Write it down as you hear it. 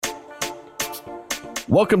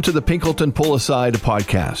Welcome to the Pinkleton Pull Aside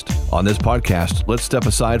podcast. On this podcast, let's step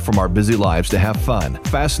aside from our busy lives to have fun,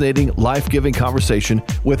 fascinating, life-giving conversation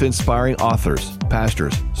with inspiring authors,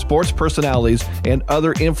 pastors, sports personalities, and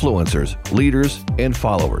other influencers, leaders, and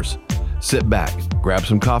followers. Sit back, grab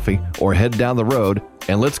some coffee, or head down the road,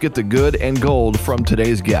 and let's get the good and gold from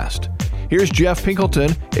today's guest. Here's Jeff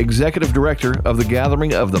Pinkleton, Executive Director of the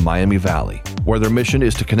Gathering of the Miami Valley, where their mission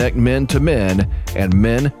is to connect men to men and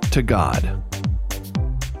men to God.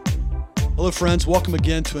 Hello, friends. Welcome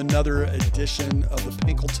again to another edition of the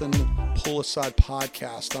Pinkleton Pull Aside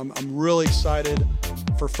podcast. I'm really excited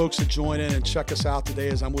for folks to join in and check us out today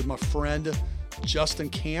as I'm with my friend, Justin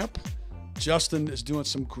Camp. Justin is doing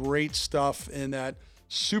some great stuff in that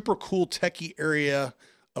super cool techie area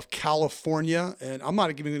of California. And I'm not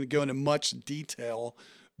even going to go into much detail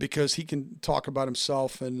because he can talk about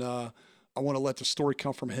himself. And I want to let the story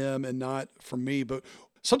come from him and not from me. But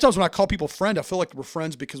sometimes when I call people friend, I feel like we're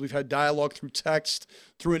friends because we've had dialogue through text,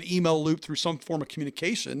 through an email loop, through some form of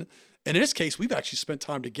communication. And in this case, we've actually spent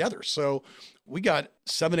time together. So we got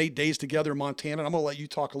 7-8 days together in Montana. And I'm going to let you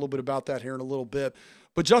talk a little bit about that here in a little bit.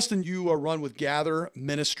 But Justin, you run with Gather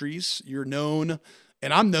Ministries. You're known,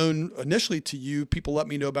 and I'm known initially to you. People let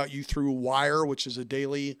me know about you through Wire, which is a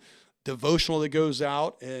daily devotional that goes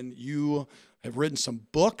out. And you have written some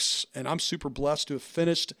books. And I'm super blessed to have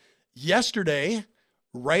finished yesterday,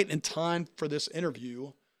 right in time for this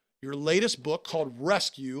interview, your latest book called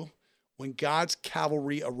Rescue: When God's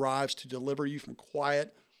Cavalry Arrives to Deliver You from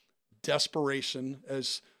Quiet Desperation,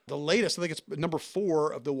 as the latest, I think it's number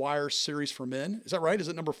 4 of the Wire series for men. Is that right? Is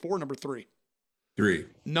it number 4 or number 3? 3.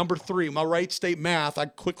 Number 3. My Wright State math, I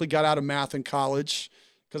quickly got out of math in college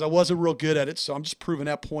because I wasn't real good at it, so I'm just proving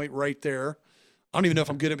that point right there. I don't even know if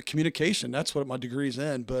I'm good at communication. That's what my degree's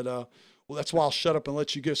in, but well, that's why I'll shut up and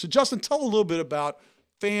let you go. So Justin, tell a little bit about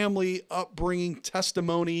family, upbringing,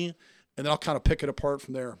 testimony, and then I'll kind of pick it apart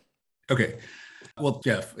from there. Okay. Well,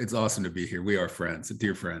 Jeff, it's awesome to be here. We are friends,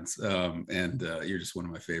 dear friends, and you're just one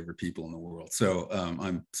of my favorite people in the world. So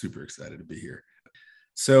I'm super excited to be here.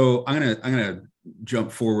 So I'm gonna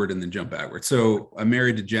jump forward and then jump backward. So I'm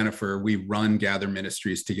married to Jennifer. We run Gather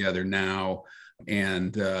Ministries together now,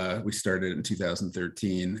 and we started in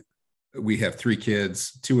 2013. We have 3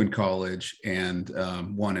 kids, 2 in college and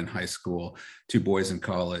 1 in high school, 2 boys in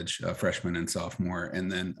college, a freshman and sophomore,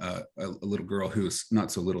 and then a little girl who's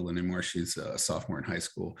not so little anymore. She's a sophomore in high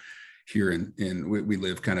school here we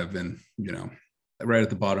live kind of in, right at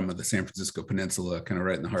the bottom of the San Francisco Peninsula, kind of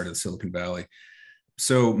right in the heart of the Silicon Valley.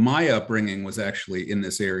 So my upbringing was actually in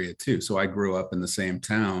this area too. So I grew up in the same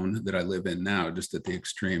town that I live in now, just at the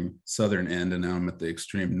extreme southern end, and now I'm at the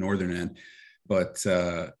extreme northern end. But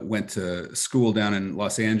went to school down in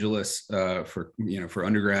Los Angeles for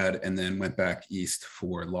undergrad, and then went back east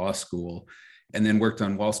for law school, and then worked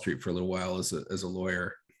on Wall Street for a little while as a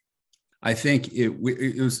lawyer. I think it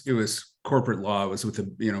was corporate law. It was with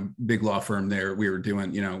a big law firm there. We were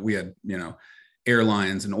doing we had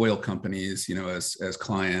airlines and oil companies as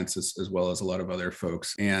clients, as well as a lot of other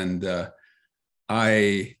folks, and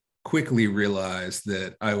I quickly realized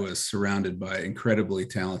that I was surrounded by incredibly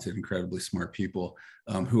talented, incredibly smart people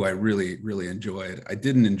who I really, really enjoyed. I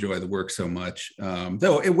didn't enjoy the work so much,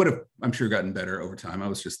 though it would have, I'm sure, gotten better over time. I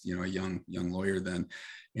was just, a young lawyer then.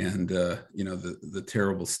 And, the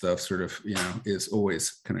terrible stuff sort of, is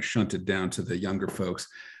always kind of shunted down to the younger folks.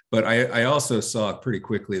 But I also saw pretty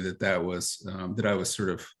quickly that I was sort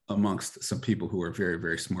of amongst some people who were very,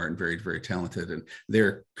 very smart and very, very talented, and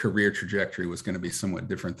their career trajectory was going to be somewhat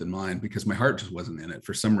different than mine because my heart just wasn't in it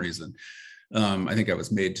for some reason. I think I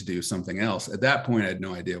was made to do something else. At that point, I had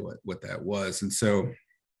no idea what that was. And so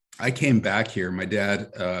I came back here. My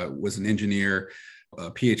dad was an engineer,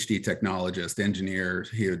 a PhD technologist, engineer.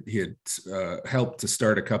 He had helped to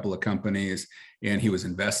start a couple of companies, and he was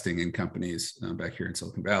investing in companies back here in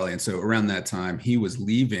Silicon Valley. And so around that time, he was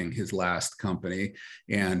leaving his last company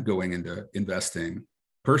and going into investing,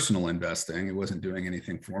 personal investing. He wasn't doing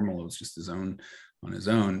anything formal. It was just on his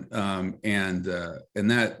own. And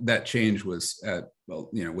that change was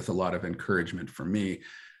with a lot of encouragement from me.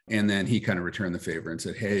 And then he kind of returned the favor and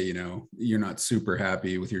said, hey, you're not super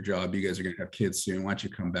happy with your job. You guys are going to have kids soon. Why don't you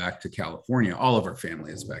come back to California? All of our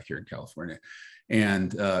family is back here in California.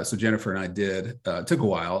 And so Jennifer and I did. It took a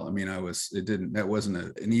while. I mean, that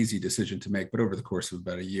wasn't an easy decision to make, but over the course of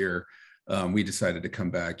about a year, we decided to come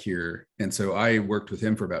back here. And so I worked with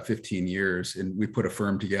him for about 15 years, and we put a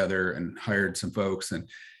firm together and hired some folks,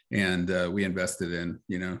 and we invested in,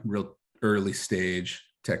 real early stage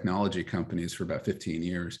technology companies for about 15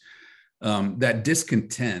 years. That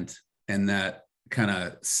discontent and that kind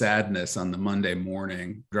of sadness on the Monday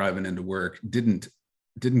morning driving into work didn't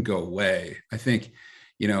didn't go away. I think,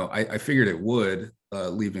 I figured it would,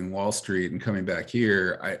 leaving Wall Street and coming back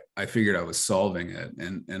here. I figured I was solving it.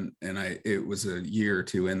 And it was a year or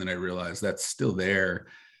two in that I realized that's still there.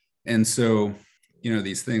 And so,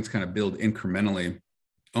 these things kind of build incrementally,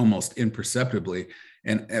 almost imperceptibly.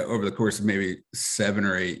 And over the course of maybe 7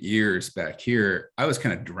 or 8 years back here, I was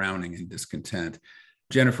kind of drowning in discontent.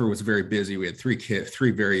 Jennifer was very busy. We had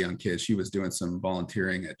 3 very young kids. She was doing some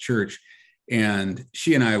volunteering at church. And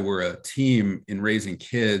she and I were a team in raising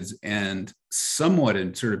kids and somewhat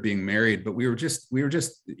in sort of being married, but we were just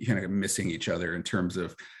kind of missing each other in terms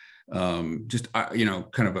of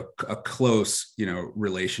kind of a close,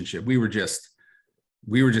 relationship. We were just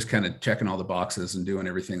kind of checking all the boxes and doing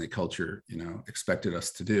everything that culture, expected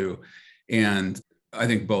us to do. And I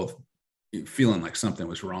think both feeling like something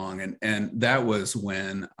was wrong. And that was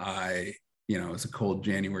when it was a cold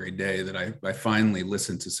January day that I finally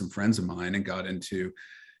listened to some friends of mine and got into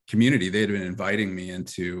community. They had been inviting me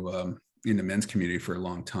into men's community for a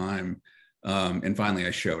long time. And finally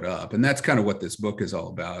I showed up, and that's kind of what this book is all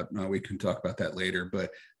about. We can talk about that later,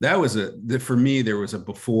 but that was for me, there was a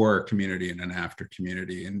before community and an after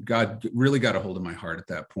community, and God really got a hold of my heart at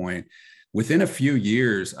that point. Within a few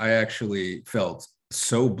years, I actually felt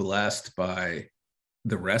so blessed by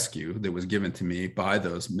the rescue that was given to me by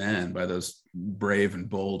those men, by those brave and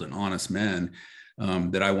bold and honest men,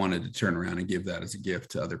 that I wanted to turn around and give that as a gift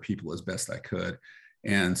to other people as best I could.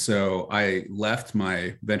 And so I left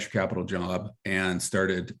my venture capital job and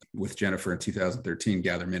started with Jennifer in 2013,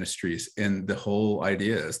 Gather Ministries. And the whole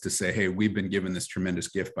idea is to say, hey, we've been given this tremendous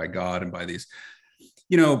gift by God and by these,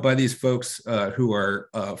 by these folks who are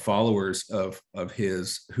followers of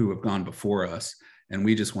his, who have gone before us. And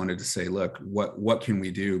we just wanted to say, look, what can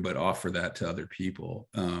we do but offer that to other people?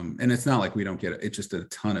 And it's not like we don't get it. It's just a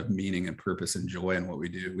ton of meaning and purpose and joy in what we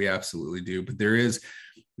do. We absolutely do. But there is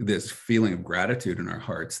this feeling of gratitude in our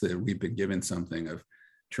hearts that we've been given something of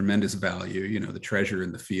tremendous value, the treasure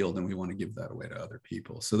in the field, and we want to give that away to other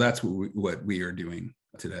people. So that's what we are doing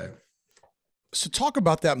today. So talk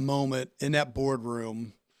about that moment in that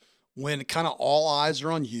boardroom when kind of all eyes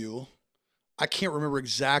are on you. I can't remember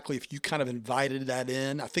exactly if you kind of invited that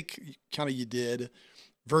in. I think kind of you did,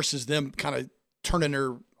 versus them kind of turning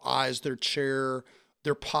their eyes, their chair,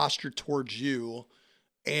 their posture towards you.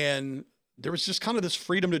 And there was just kind of this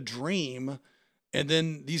freedom to dream. And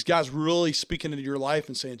then these guys really speaking into your life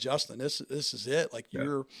and saying, Justin, this is it. Like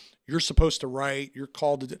you're supposed to write, you're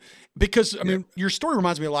called to do, because I mean, your story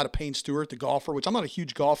reminds me a lot of Payne Stewart, the golfer, which I'm not a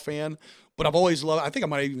huge golf fan, but I've always loved, I think I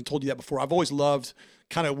might've even told you that before. I've always loved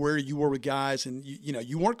kind of where you were with guys, and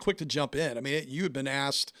you weren't quick to jump in. I mean, you had been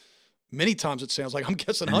asked many times, it sounds like, I'm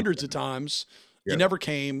guessing hundreds of times. You never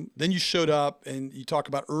came. Then you showed up, and you talk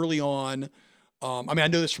about early on. I mean, I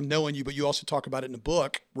know this from knowing you, but you also talk about it in the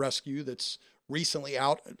book, Rescue, that's recently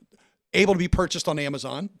out, able to be purchased on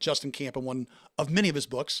Amazon. Justin Campen, one of many of his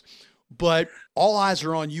books. But all eyes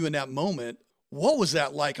are on you in that moment. What was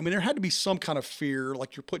that like? I mean, there had to be some kind of fear,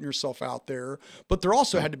 like you're putting yourself out there, but there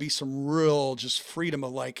also had to be some real just freedom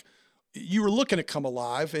of like, you were looking to come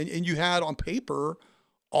alive, and you had on paper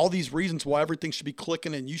all these reasons why everything should be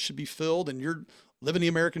clicking and you should be filled and you're living the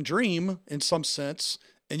American dream in some sense.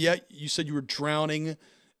 And yet you said you were drowning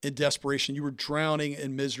in desperation. You were drowning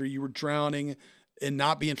in misery. You were drowning in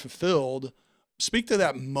not being fulfilled. Speak to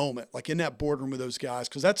that moment, like in that boardroom with those guys,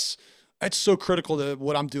 because that's so critical to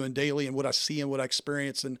what I'm doing daily and what I see and what I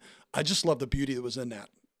experience. And I just love the beauty that was in that.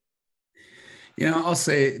 I'll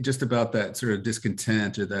say just about that sort of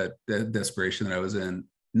discontent or that desperation that I was in,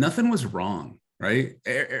 nothing was wrong, right?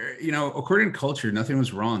 According to culture, nothing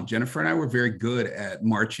was wrong. Jennifer and I were very good at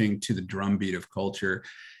marching to the drumbeat of culture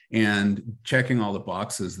and checking all the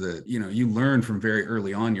boxes that, you learn from very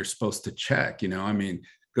early on, you're supposed to check,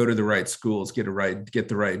 go to the right schools, get the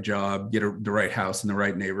right job, get the right house in the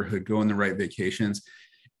right neighborhood, go on the right vacations.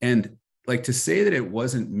 And like, to say that it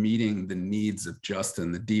wasn't meeting the needs of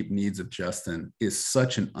Justin, the deep needs of Justin, is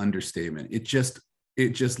such an understatement. It just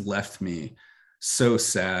left me so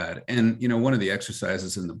sad. And, one of the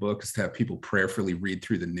exercises in the book is to have people prayerfully read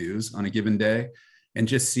through the news on a given day and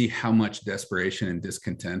just see how much desperation and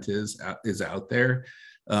discontent is out there.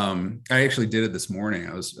 I actually did it this morning.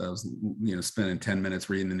 I was spending 10 minutes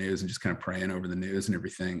reading the news and just kind of praying over the news and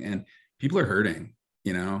everything. And people are hurting,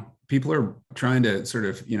 people are trying to sort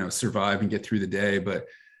of, survive and get through the day, but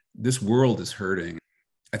this world is hurting.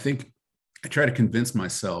 I think I try to convince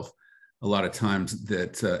myself a lot of times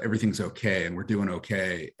that everything's okay and we're doing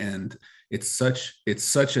okay. And it's such a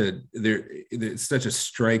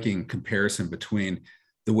striking comparison between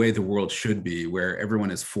the way the world should be, where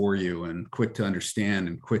everyone is for you and quick to understand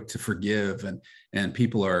and quick to forgive, and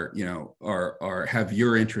people are, have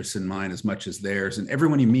your interests in mind as much as theirs. And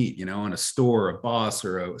everyone you meet, in a store, a boss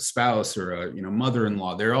or a spouse or a,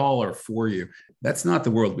 mother-in-law, they're all are for you. That's not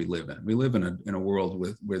the world we live in. We live in a world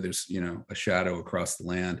where there's, a shadow across the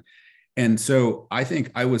land. And so I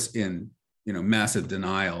think I was in, massive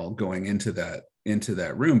denial going into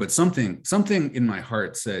that room, but something in my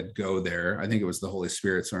heart said, go there. I think it was the Holy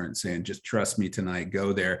Spirit saying, just trust me tonight,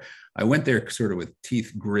 go there. I went there sort of with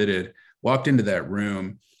teeth gritted, walked into that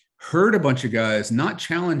room, heard a bunch of guys not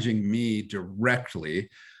challenging me directly,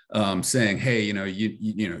 saying, hey,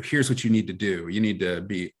 here's what you need to do. You need to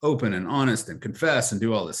be open and honest and confess and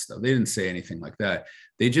do all this stuff. They didn't say anything like that.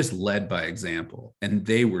 They just led by example, and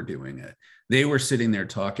they were doing it. They were sitting there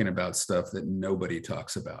talking about stuff that nobody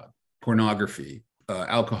talks about: pornography,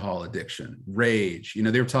 alcohol addiction, rage.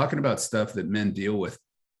 They were talking about stuff that men deal with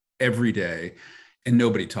every day and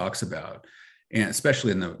nobody talks about. And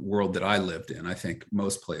especially in the world that I lived in, I think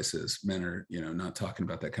most places men are, not talking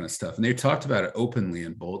about that kind of stuff. And they talked about it openly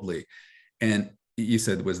and boldly. And you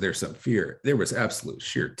said, was there some fear? There was absolute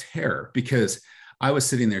sheer terror, because I was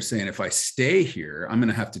sitting there saying, if I stay here, I'm going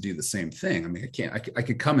to have to do the same thing. I mean, I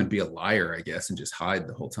could come and be a liar, I guess, and just hide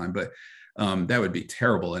the whole time. But that would be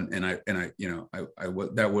terrible. And I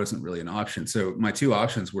that wasn't really an option. So my two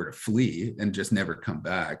options were to flee and just never come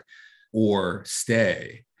back, or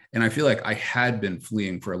stay. And I feel like I had been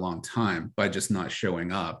fleeing for a long time by just not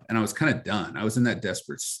showing up. And I was kind of done. I was in that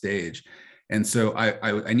desperate stage. And so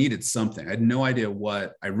I needed something. I had no idea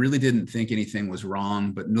what. I really didn't think anything was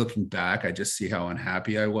wrong, but looking back, I just see how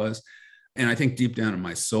unhappy I was. And I think deep down in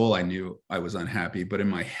my soul, I knew I was unhappy, but in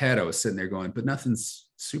my head, I was sitting there going, but nothing's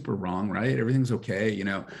super wrong, right? Everything's okay,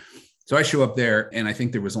 So I show up there, and I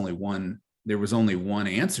think there was only one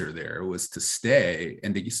answer there. It was to stay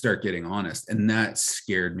and to start getting honest. And that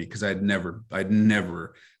scared me, because I'd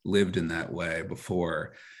never lived in that way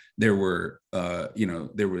before. There were,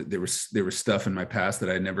 there was stuff in my past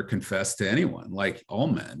that I never confessed to anyone, like all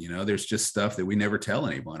men. There's just stuff that we never tell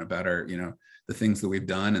anyone about our, the things that we've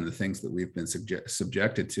done and the things that we've been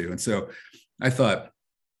subjected to. And so I thought,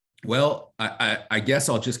 well, I guess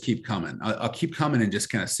I'll just keep coming. I'll keep coming and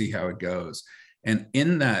just kind of see how it goes. And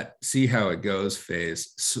in that see how it goes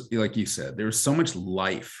phase, like you said, there was so much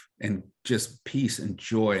life and just peace and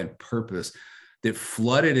joy and purpose that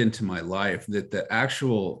flooded into my life that the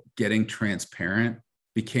actual getting transparent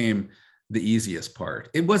became the easiest part.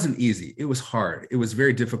 It wasn't easy. It was hard. It was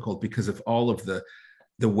very difficult because of all of the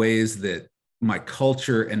ways that my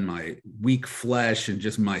culture and my weak flesh and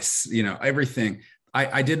just my, everything,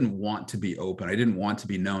 I didn't want to be open. I didn't want to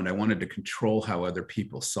be known. I wanted to control how other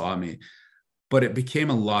people saw me. But it became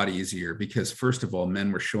a lot easier because, first of all,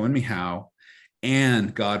 men were showing me how,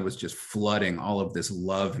 and God was just flooding all of this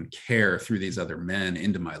love and care through these other men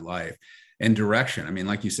into my life and direction. I mean,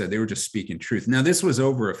 like you said, they were just speaking truth. Now, this was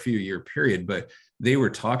over a few year period, but they were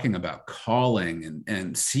talking about calling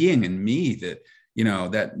and seeing in me that,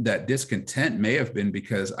 that discontent may have been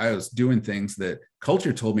because I was doing things that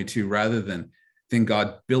culture told me to rather than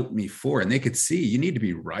God built me for. And they could see, you need to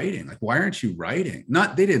be writing. Like, why aren't you writing?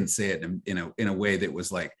 They didn't say it in a way that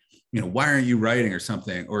was like, why aren't you writing or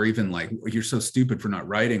something, or even like, you're so stupid for not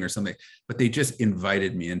writing or something, but they just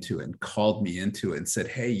invited me into it and called me into it and said,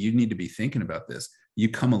 hey, you need to be thinking about this. You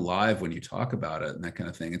come alive when you talk about it and that kind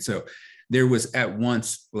of thing. And so there was at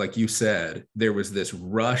once, like you said, there was this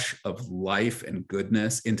rush of life and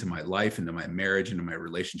goodness into my life, into my marriage, into my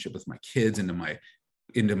relationship with my kids, into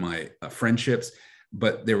my friendships.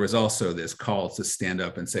 But there was also this call to stand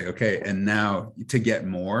up and say, okay, and now to get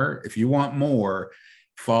more, if you want more,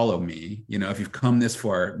 follow me. If you've come this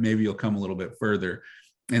far, maybe you'll come a little bit further.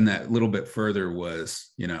 And that little bit further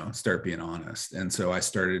was, start being honest. And so I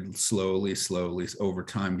started slowly over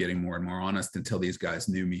time, getting more and more honest until these guys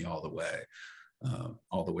knew me all the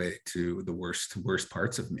way to the worst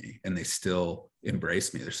parts of me. And they still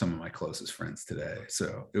embrace me. They're some of my closest friends today.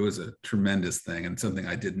 So it was a tremendous thing and something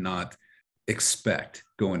I did not expect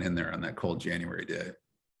going in there on that cold January day.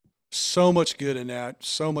 So much good in that.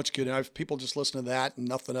 So much good. And if people just listen to that and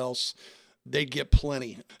nothing else, they'd get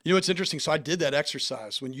plenty. It's interesting. So I did that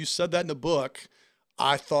exercise. When you said that in the book,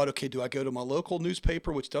 I thought, okay, do I go to my local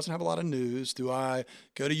newspaper, which doesn't have a lot of news? Do I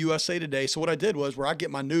go to USA Today? So what I did was, where I get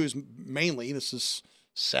my news mainly, this is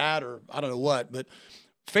sad or I don't know what, but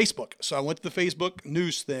Facebook. So I went to the Facebook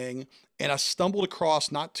news thing and I stumbled across,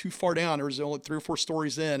 not too far down, there was only 3 or 4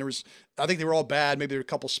 stories in. I think they were all bad. Maybe there were a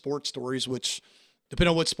couple sports stories, which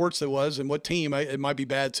depending on what sports it was and what team, it might be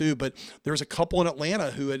bad too. But there was a couple in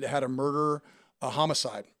Atlanta who had a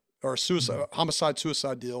homicide. or suicide, homicide,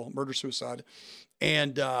 suicide deal, murder, suicide.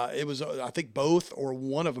 And it was, I think both or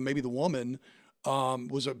one of them, maybe the woman,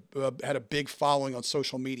 had a big following on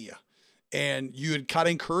social media. And you had kind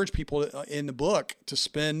of encouraged people in the book to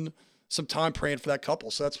spend some time praying for that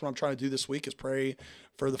couple. So that's what I'm trying to do this week, is pray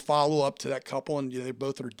for the follow up to that couple. And they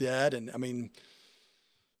both are dead. And I mean,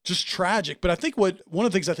 just tragic. But I think one of the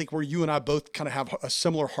things I think where you and I both kind of have a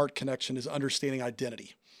similar heart connection is understanding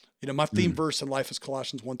identity. My theme verse in life is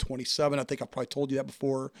Colossians 1:27. I think I've probably told you that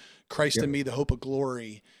before. Christ in me, the hope of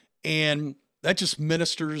glory. And that just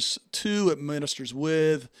ministers to, it ministers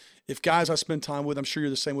with. If guys I spend time with, I'm sure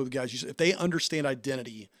you're the same with guys. If they understand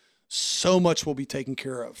identity, so much will be taken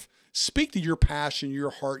care of. Speak to your passion,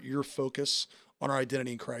 your heart, your focus on our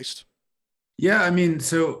identity in Christ. Yeah, I mean,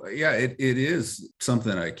 so yeah, it is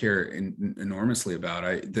something I care enormously about.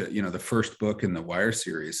 The first book in the Wire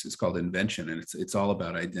series is called Invention, and it's all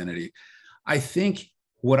about identity. I think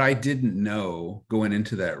what I didn't know going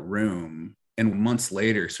into that room, and months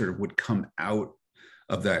later sort of would come out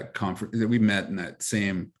of that conference, that we met in that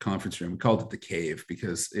same conference room. We called it the Cave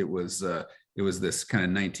because it was this kind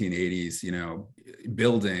of 1980s,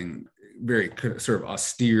 building, very sort of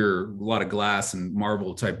austere, a lot of glass and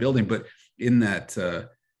marble type building, but in that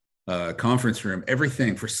conference room,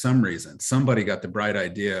 everything, for some reason, somebody got the bright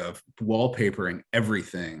idea of wallpapering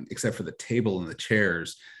everything except for the table and the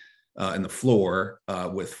chairs and the floor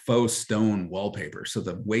with faux stone wallpaper. So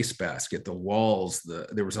the wastebasket, the walls,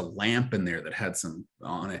 there was a lamp in there that had some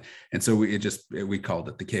on it. And so we called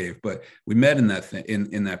it the Cave, but we met in that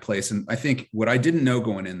in that place. And I think what I didn't know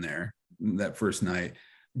going in there that first night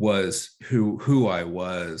was who I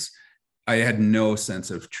was. I had no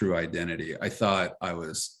sense of true identity. I thought I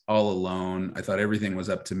was all alone. I thought everything was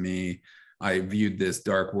up to me. I viewed this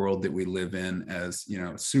dark world that we live in as,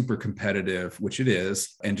 super competitive, which it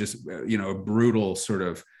is, and just, a brutal sort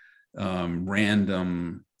of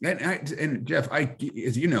random. And Jeff,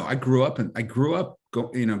 as you know, I grew up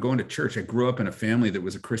going to church. I grew up in a family that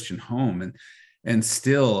was a Christian home, and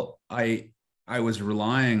still I was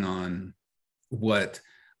relying on what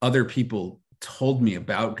other people told me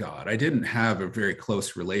about God. I didn't have a very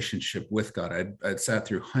close relationship with God. I'd sat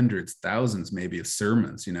through hundreds, thousands maybe of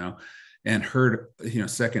sermons, and heard,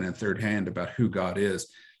 second and third hand about who God is.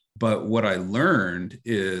 But what I learned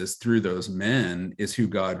is through those men is who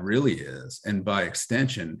God really is. And by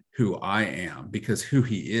extension, who I am, because who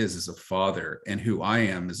he is a father, and who I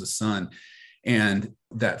am is a son. And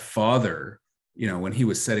that father, when he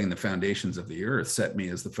was setting the foundations of the earth, set me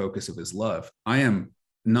as the focus of his love. I am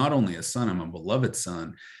not only a son, I'm a beloved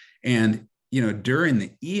son. And, during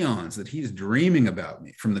the eons that he's dreaming about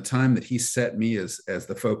me, from the time that he set me as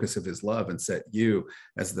the focus of his love and set you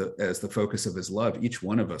as the focus of his love, each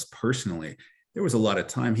one of us personally, there was a lot of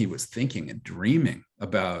time he was thinking and dreaming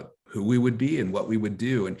about who we would be and what we would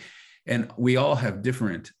do. And we all have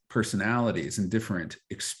different personalities and different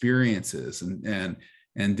experiences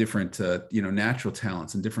and different, natural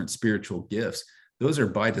talents and different spiritual gifts. Those are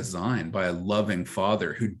by design, by a loving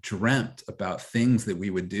father who dreamt about things that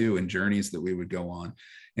we would do and journeys that we would go on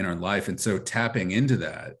in our life. And so tapping into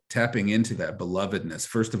that belovedness,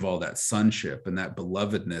 first of all, that sonship and that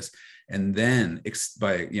belovedness, and then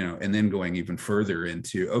and then going even further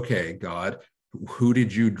into, okay, God, who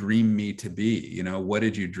did you dream me to be? What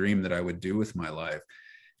did you dream that I would do with my life?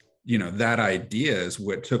 That idea is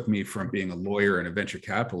what took me from being a lawyer and a venture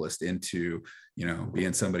capitalist into,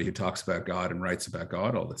 being somebody who talks about God and writes about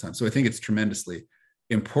God all the time. So I think it's tremendously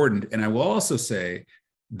important. And I will also say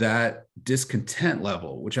that discontent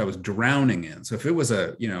level, which I was drowning in. So if it was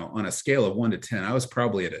on a scale of 1 to 10, I was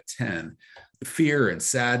probably at a 10. Fear and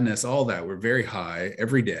sadness, all that were very high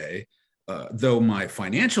every day. Though my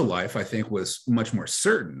financial life, I think, was much more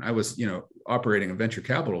certain. I was, operating a venture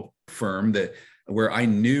capital firm where I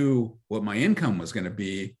knew what my income was going to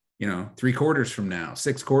be, 3 quarters from now,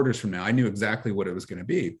 6 quarters from now. I knew exactly what it was going to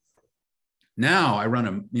be. Now I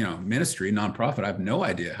run a, ministry, nonprofit. I have no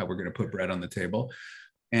idea how we're going to put bread on the table.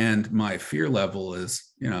 And my fear level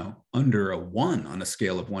is, under a 1 on a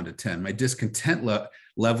scale of 1 to 10. My discontent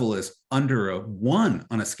level is under a 1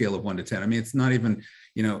 on a scale of 1 to 10. I mean, it's not even,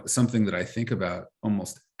 something that I think about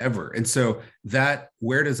almost ever. And so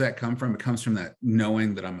where does that come from? It comes from that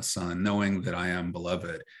knowing that I'm a son, knowing that I am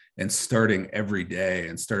beloved, and starting every day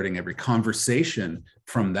and starting every conversation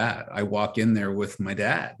from that. I walk in there with my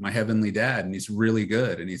dad, my heavenly dad, and he's really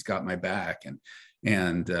good and he's got my back.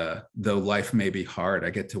 And though life may be hard, I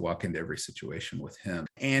get to walk into every situation with him.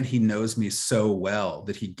 And he knows me so well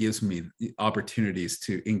that he gives me the opportunities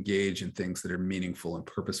to engage in things that are meaningful and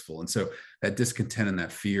purposeful. And so that discontent and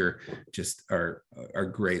that fear just are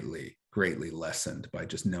greatly greatly lessened by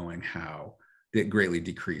just knowing how, it greatly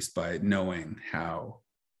decreased by knowing how,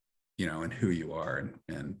 and who you are,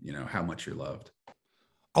 and how much you're loved.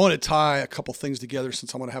 I want to tie a couple things together,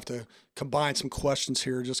 since I'm going to have to combine some questions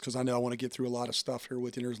here, just because I know I want to get through a lot of stuff here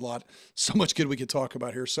with you. There's so much good we could talk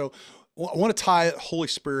about here. So I want to tie Holy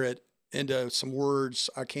Spirit into some words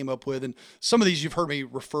I came up with. And some of these you've heard me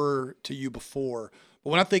refer to you before. But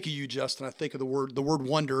when I think of you, Justin, I think of the word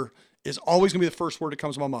wonder is always going to be the first word that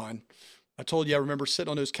comes to my mind. I told you, I remember sitting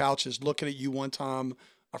on those couches looking at you one time.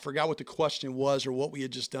 I forgot what the question was or what we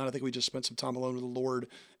had just done. I think we just spent some time alone with the Lord,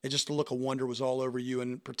 and just the look of wonder was all over you.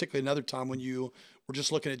 And particularly another time when you were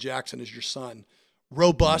just looking at Jackson as your son.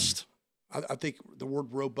 Robust. I think the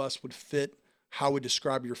word robust would fit how we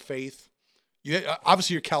describe your faith.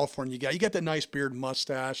 Obviously you're California. You got that nice beard and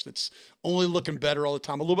mustache that's only looking better all the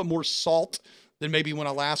time. A little bit more salt than maybe when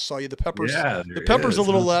I last saw you. The pepper's a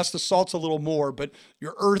little less, the salt's a little more, but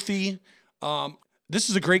you're earthy. This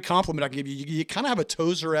is a great compliment I can give you. You kind of have a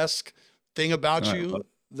Tozer-esque thing about you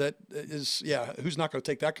that is, who's not going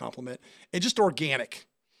to take that compliment? And just organic.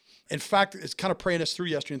 In fact, it's kind of praying us through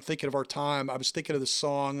yesterday and thinking of our time. I was thinking of the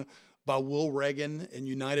song by Will Reagan and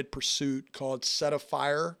United Pursuit called Set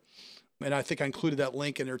Afire. And I think I included that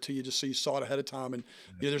link in there to you just so you saw it ahead of time. And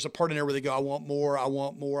there's a part in there where they go, I want more, I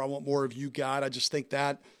want more, I want more of you, God. I just think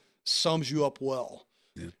that sums you up well.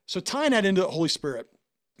 Yeah. So tying that into the Holy Spirit,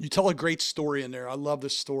 you tell a great story in there. I love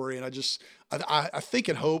this story. And I think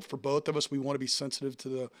and hope for both of us, we want to be sensitive to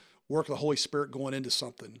the work of the Holy Spirit going into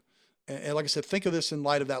something. And like I said, think of this in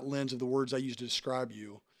light of that lens of the words I used to describe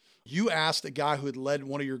you. You asked a guy who had led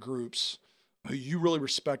one of your groups, who you really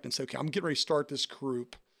respect, and said, okay, I'm getting ready to start this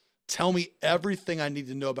group. Tell me everything I need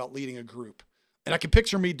to know about leading a group. And I can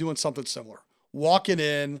picture me doing something similar. Walking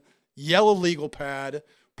in, yellow legal pad,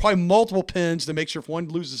 probably multiple pens to make sure if one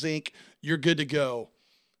loses ink, you're good to go.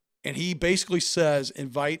 And he basically says,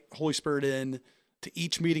 invite Holy Spirit in to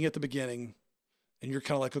each meeting at the beginning. And you're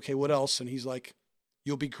kind of like, okay, what else? And he's like,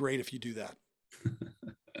 you'll be great if you do that.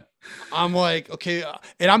 I'm like, okay.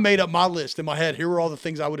 And I made up my list in my head. Here were all the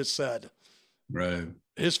things I would have said. Right.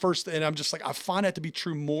 His first, and I'm just like, I find that to be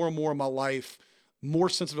true more and more in my life, more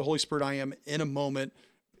sensitive to the Holy Spirit I am in a moment,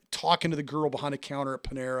 talking to the girl behind the counter at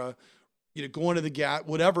Panera, going to the gas,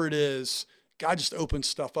 whatever it is. God just opens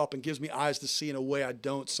stuff up and gives me eyes to see in a way I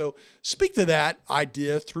don't. So speak to that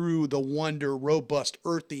idea through the wonder, robust,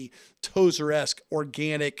 earthy, Tozer-esque,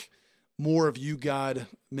 organic, more of you, God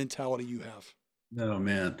mentality you have. Oh,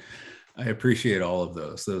 man. I appreciate all of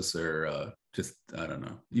those. Those are just, I don't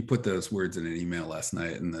know. You put those words in an email last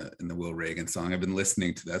night in the Will Reagan song. I've been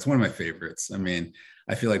listening to that. It's one of my favorites. I mean,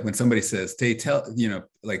 I feel like when somebody says, hey,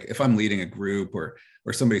 like if I'm leading a group or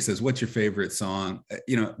somebody says, what's your favorite song?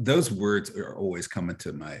 Those words are always coming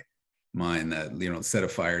to my mind that, set a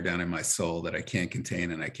fire down in my soul that I can't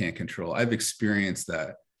contain and I can't control. I've experienced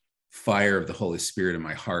that fire of the Holy Spirit in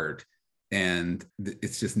my heart. And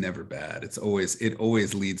it's just never bad. It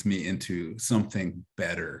always leads me into something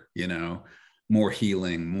better, more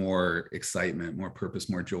healing, more excitement, more purpose,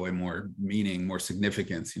 more joy, more meaning, more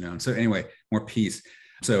significance, And so anyway, more peace.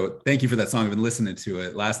 So thank you for that song. I've been listening to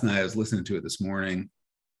it. Last night I was listening to it this morning.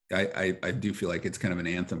 I do feel like it's kind of an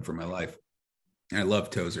anthem for my life. I love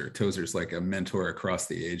Tozer. Tozer's like a mentor across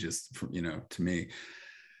the ages, to me.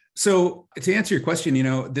 So to answer your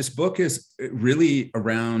question, this book is really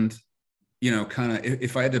around, kind of,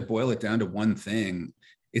 if I had to boil it down to one thing,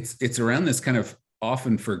 it's around this kind of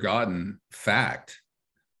often forgotten fact.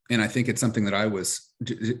 And I think it's something that I was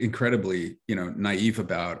incredibly, naive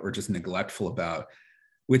about or just neglectful about,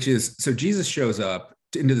 which is, so Jesus shows up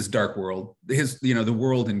into this dark world, the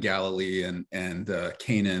world in Galilee and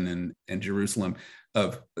Canaan and Jerusalem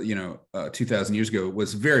of, 2,000 years ago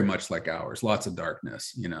was very much like ours, lots of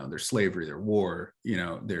darkness, there's slavery, there's war,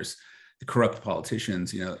 there's the corrupt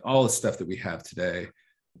politicians, all the stuff that we have today.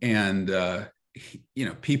 And,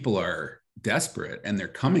 people are desperate and they're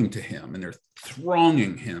coming to him and they're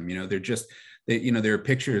thronging him, there are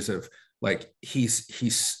pictures of like,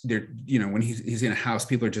 he's there, when he's in a house,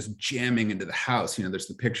 people are just jamming into the house. There's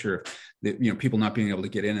the picture of the, people not being able to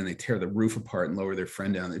get in and they tear the roof apart and lower their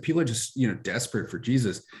friend down. People are just, desperate for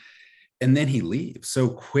Jesus. And then he leaves so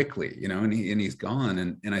quickly, and he's gone.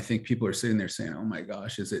 And I think people are sitting there saying, oh my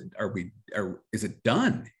gosh, is it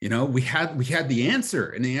done? We had the answer,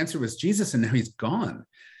 and the answer was Jesus, and now he's gone.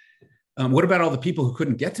 What about all the people who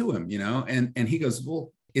couldn't get to him, And he goes,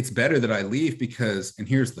 well, it's better that I leave because, and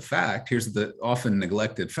here's the often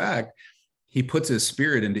neglected fact, he puts his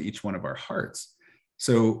spirit into each one of our hearts.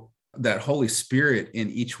 So that Holy Spirit in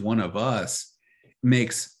each one of us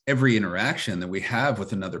makes every interaction that we have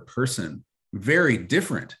with another person very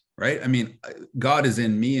different, right? I mean, God is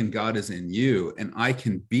in me and God is in you, and I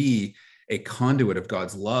can be a conduit of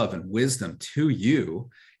God's love and wisdom to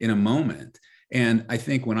you in a moment. And I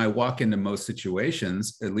think when I walk into most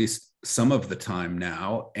situations, at least some of the time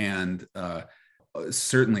now, and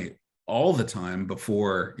certainly all the time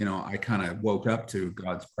before, I kind of woke up to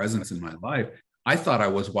God's presence in my life, I thought I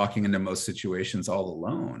was walking into most situations all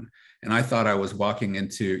alone. And I thought I was walking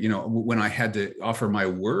into, when I had to offer my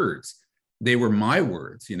words, they were my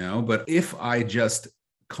words, but if I just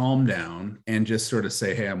calm down and just sort of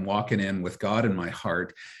say, hey, I'm walking in with God in my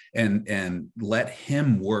heart, and let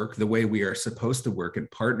him work the way we are supposed to work in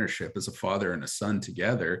partnership as a father and a son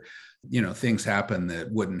together, things happen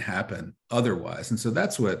that wouldn't happen otherwise. And so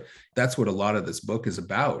that's what a lot of this book is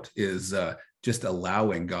about, is just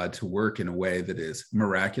allowing God to work in a way that is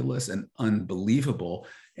miraculous and unbelievable.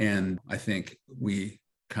 And I think we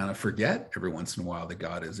kind of forget every once in a while that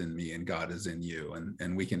God is in me and God is in you,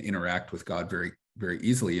 and we can interact with God very, very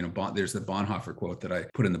easily. There's the Bonhoeffer quote that I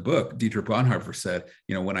put in the book. Dietrich Bonhoeffer said,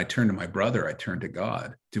 when I turn to my brother, I turn to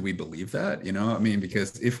God. Do we believe that?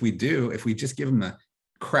 Because if we do, if we just give him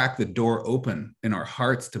crack the door open in our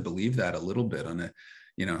hearts to believe that a little bit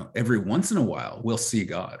every once in a while, we'll see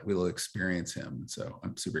God, we'll experience him. So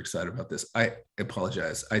I'm super excited about this. I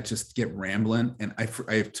apologize. I just get rambling, and I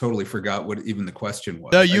totally forgot what even the question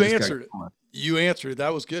was. No, you answered it. You answered it.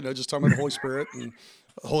 That was good. I was just talking about the Holy Spirit, and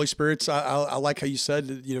Holy Spirit's, I like how you said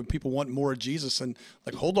that, people want more of Jesus, and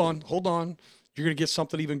like, hold on. You're going to get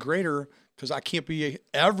something even greater, because I can't be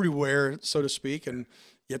everywhere, so to speak. And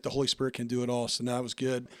yet the Holy Spirit can do it all. So that was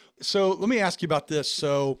good. So let me ask you about this.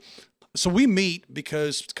 So we meet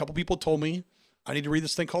because a couple people told me I need to read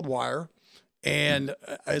this thing called Wire. And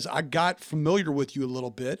as I got familiar with you a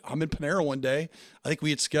little bit, I'm in Panera one day. I think we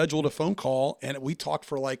had scheduled a phone call, and we talked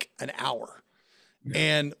for like an hour. Yeah.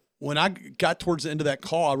 And when I got towards the end of that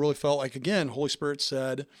call, I really felt like, again, Holy Spirit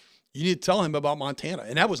said, you need to tell him about Montana.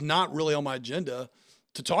 And that was not really on my agenda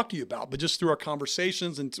to talk to you about, but just through our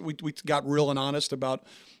conversations, and we got real and honest about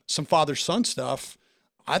some father-son stuff.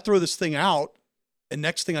 I throw this thing out, and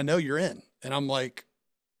next thing I know, you're in. And I'm like,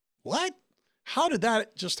 what? How did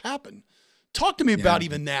that just happen? Talk to me about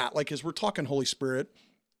even that. Like, as we're talking Holy Spirit,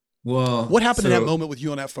 well, what happened in that moment with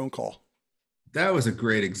you on that phone call? That was a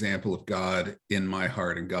great example of God in my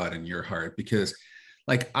heart and God in your heart, because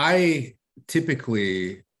like I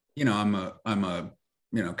typically, I'm a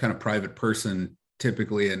kind of private person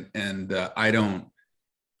typically. And I don't,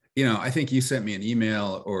 I think you sent me an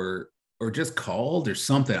email or just called or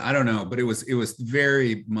something. I don't know, but it was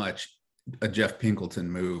very much a Jeff Pinkleton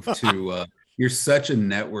move to, you're such a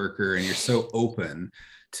networker, and you're so open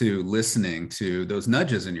to listening to those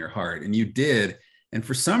nudges in your heart. And you did. And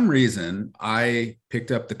for some reason, I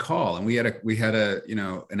picked up the call, and we had a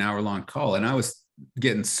an hour-long call, and I was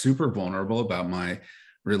getting super vulnerable about my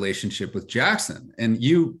relationship with Jackson, and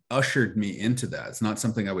you ushered me into that. It's not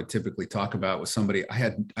something I would typically talk about with somebody.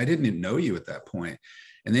 I didn't even know you at that point.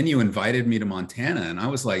 And then you invited me to Montana, and I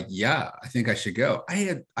was like, yeah, I think I should go.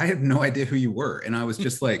 I had no idea who you were. And I was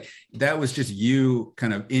just like, that was just you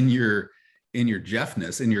kind of in your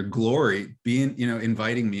Jeffness, in your glory, being,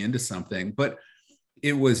 inviting me into something. But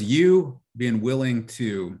it was you being willing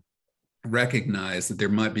to recognize that there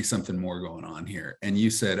might be something more going on here. And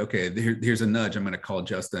you said, okay, here's a nudge. I'm going to call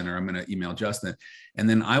Justin, or I'm going to email Justin. And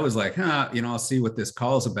then I was like, I'll see what this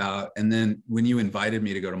call is about. And then when you invited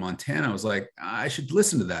me to go to Montana, I was like, I should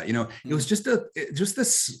listen to that. It was just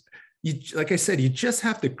this, like I said, you just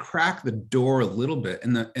have to crack the door a little bit.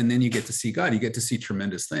 And then you get to see God, you get to see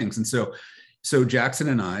tremendous things. And so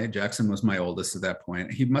Jackson was my oldest at that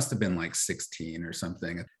point. He must have been like 16 or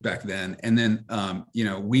something back then. And then,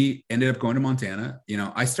 we ended up going to Montana.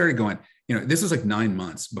 I started going, this was like 9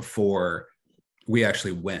 months before we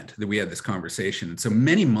actually went, that we had this conversation. And so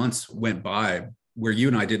many months went by where you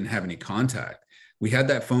and I didn't have any contact. We had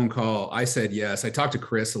that phone call. I said yes. I talked to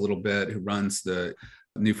Chris a little bit, who runs the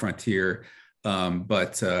New Frontier.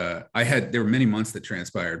 But there were many months that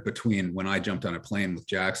transpired between when I jumped on a plane with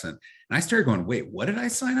Jackson, and I started going, wait, what did I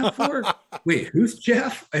sign up for? Wait, who's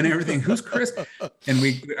Jeff and everything? Who's Chris?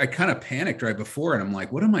 And I kind of panicked right before, and I'm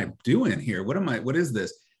like, what am I doing here? What is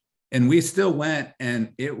this? And we still went,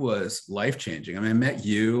 and it was life-changing. I mean, I met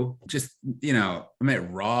you, I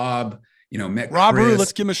met Rob, met Rob Chris. Rue,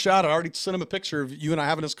 let's give him a shout. I already sent him a picture of you and I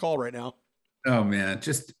having this call right now. Oh man,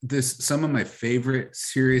 just some of my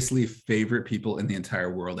seriously favorite people in the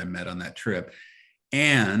entire world I met on that trip.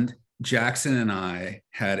 And Jackson and I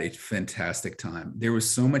had a fantastic time. There was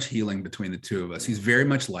so much healing between the two of us. He's very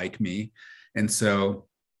much like me. And so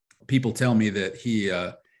people tell me that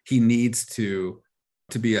he needs to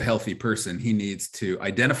to be a healthy person, he needs to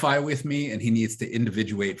identify with me and he needs to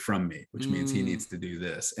individuate from me, which means he needs to do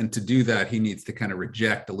this. And to do that, he needs to kind of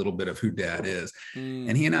reject a little bit of who dad is.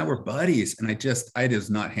 And he and I were buddies. And I was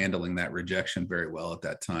not handling that rejection very well at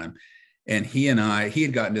that time. And he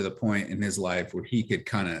had gotten to the point in his life where he could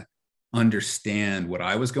kind of understand what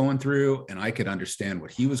I was going through, and I could understand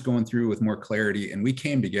what he was going through with more clarity. And we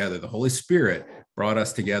came together. The Holy Spirit brought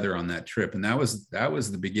us together on that trip. And that was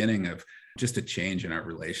the beginning of just a change in our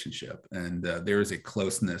relationship. And there is a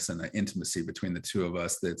closeness and an intimacy between the two of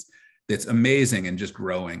us that's amazing and just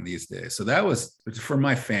growing these days. So that was for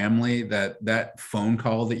my family, that phone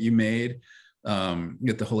call that you made,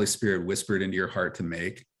 that the Holy Spirit whispered into your heart to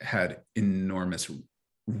make, had enormous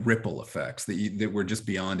ripple effects that were just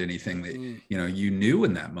beyond anything that you knew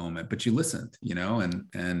in that moment, but you listened,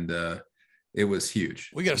 and it was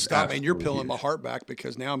huge. We got to stop, man. You're peeling my heart back,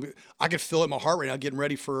 because now I can feel it in my heart right now, getting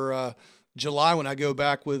ready for July when I go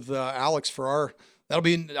back with Alex for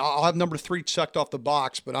I'll have number 3 checked off the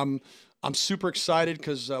box, but I'm super excited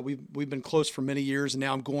because we've been close for many years, and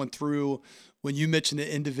now I'm going through, when you mentioned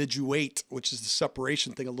the individuate, which is the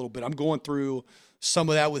separation thing a little bit, I'm going through some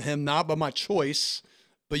of that with him, not by my choice,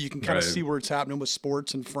 but you can kind of see where it's happening with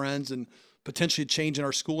sports and friends and potentially changing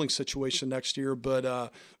our schooling situation next year.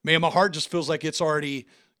 But man, my heart just feels like it's already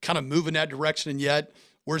kind of moving that direction, and yet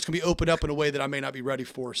where it's going to be opened up in a way that I may not be ready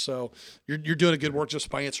for. So you're doing a good work just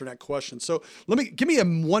by answering that question. So give me a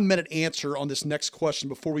 1-minute answer on this next question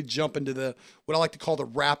before we jump into what I like to call the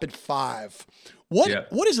rapid 5.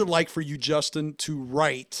 What is it like for you, Justin, to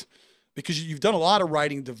write? Because you've done a lot of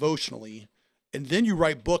writing devotionally, and then you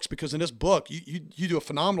write books, because in this book, you do a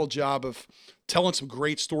phenomenal job of telling some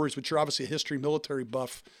great stories, but you're obviously a history military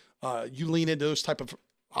buff. You lean into those type of,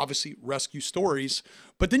 obviously, rescue stories,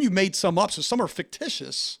 but then you made some up. So some are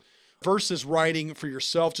fictitious versus writing for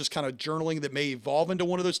yourself, just kind of journaling that may evolve into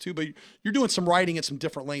one of those two, but you're doing some writing in some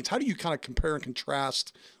different lanes. How do you kind of compare and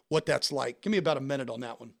contrast what that's like? Give me about a minute on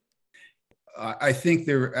that one. I think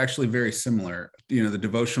they're actually very similar. The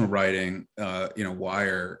devotional writing,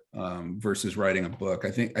 Wire versus writing a book.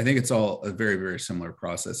 I think it's all a very, very similar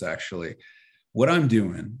process, actually. What I'm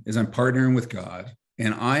doing is I'm partnering with God,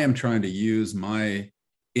 and I am trying to use my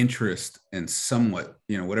interest and somewhat,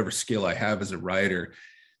 whatever skill I have as a writer,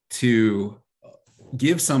 to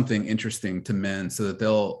give something interesting to men so that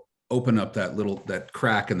they'll open up that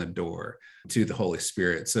crack in the door to the Holy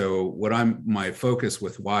Spirit. So my focus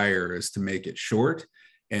with Wire is to make it short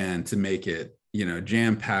and to make it,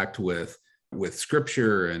 jam-packed with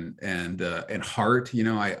scripture and heart.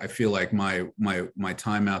 I feel like my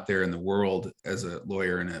time out there in the world as a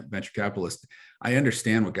lawyer and a venture capitalist, I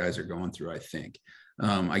understand what guys are going through. I think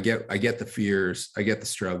I get the fears, I get the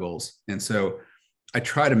struggles, and so I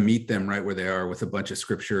try to meet them right where they are with a bunch of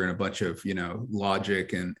scripture and a bunch of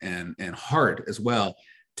logic and heart as well,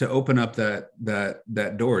 to open up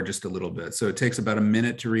that door just a little bit. So it takes about a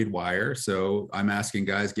minute to read Wire. So I'm asking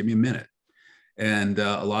guys, give me a minute. And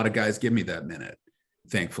a lot of guys give me that minute.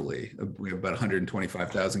 Thankfully, we have about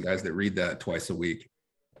 125,000 guys that read that twice a week.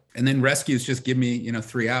 And then rescues just give me,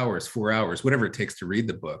 3 hours, 4 hours, whatever it takes to read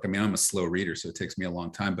the book. I mean, I'm a slow reader, so it takes me a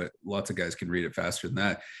long time, but lots of guys can read it faster than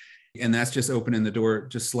that. And that's just opening the door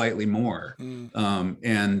just slightly more. If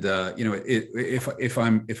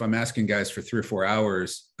I'm asking guys for 3 or 4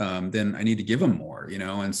 hours, then I need to give them more,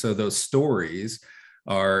 and so those stories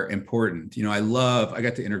are important. I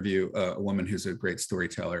got to interview a woman who's a great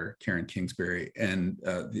storyteller, Karen Kingsbury, and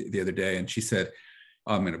the other day, and she said,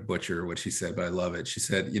 I'm going to butcher what she said, but I love it. She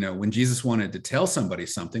said, when Jesus wanted to tell somebody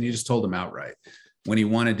something, he just told them outright. When he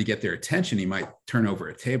wanted to get their attention, he might turn over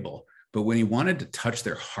a table. But when he wanted to touch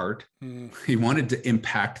their heart, he wanted to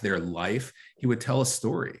impact their life, he would tell a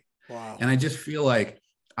story. Wow. And I just feel like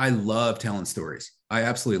I love telling stories. I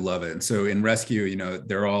absolutely love it. And so in rescue,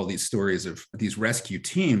 there are all these stories of these rescue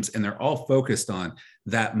teams, and they're all focused on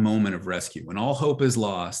that moment of rescue. When all hope is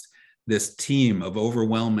lost, this team of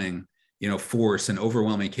overwhelming force and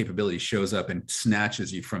overwhelming capability shows up and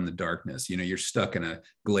snatches you from the darkness. You're stuck in a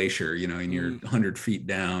glacier, and you're 100 feet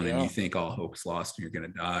down, and you think all hope's lost and you're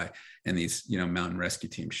going to die. And these, mountain rescue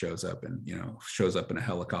team shows up in a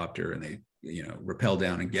helicopter, and they, rappel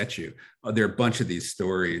down and get you. There are a bunch of these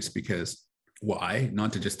stories because why?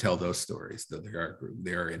 Not to just tell those stories, though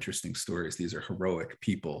they are interesting stories. These are heroic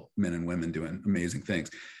people, men and women doing amazing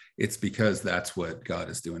things. It's because that's what God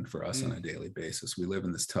is doing for us on a daily basis. We live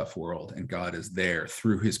in this tough world, and God is there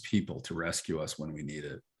through his people to rescue us when we need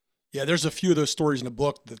it. Yeah, there's a few of those stories in the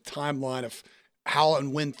book. The timeline of how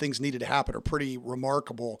and when things needed to happen are pretty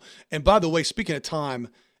remarkable. And by the way, speaking of time,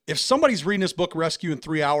 if somebody's reading this book, Rescue in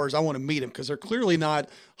 3 Hours, I want to meet them because they're clearly not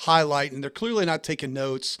highlighting. They're clearly not taking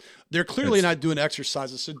notes. They're clearly not doing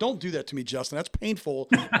exercises. So don't do that to me, Justin. That's painful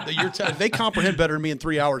that you're if they comprehend better than me in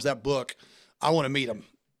 3 hours, that book, I want to meet them.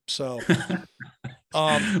 So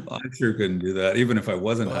I sure couldn't do that, even if I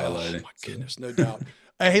wasn't highlighting. My goodness, no doubt.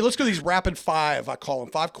 Hey, let's go to these rapid five. I call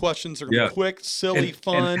them 5 questions. They're going to be quick, silly,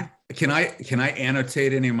 fun. And can I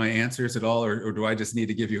annotate any of my answers at all, or do I just need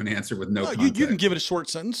to give you an answer with no context? You can give it a short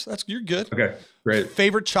sentence. You're good. Okay, great.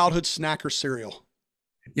 Favorite childhood snack or cereal?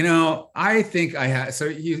 I think I have. So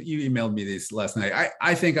you emailed me these last night.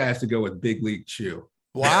 I think I have to go with Big League Chew.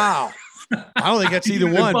 Wow. I don't think that's either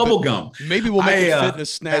one. Bubble gum. Maybe we'll make a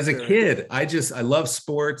fitness snack. As a kid, I love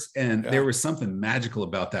sports, and there was something magical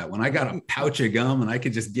about that. When I got a pouch of gum and I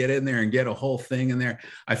could just get in there and get a whole thing in there,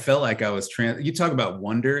 I felt like I was you talk about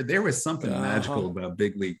wonder. There was something magical about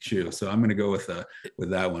Big League Chew. So I'm going to go with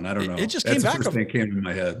that one. I don't know. It just came back. The first thing that came to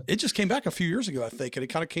my head. It just came back a few years ago, I think, and it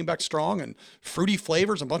kind of came back strong and fruity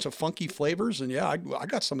flavors, a bunch of funky flavors, and I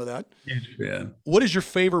got some of that. Yeah. What is your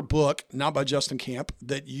favorite book, not by Justin Camp,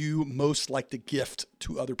 that you most like to gift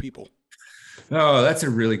to other people? Oh, that's a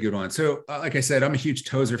really good one. So, like I said, I'm a huge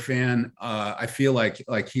Tozer fan. I feel like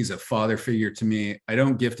he's a father figure to me. I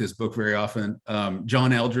don't gift his book very often.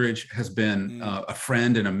 John Eldredge has been a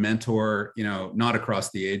friend and a mentor, not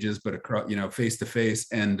across the ages, but across, face to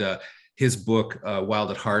face. And his book,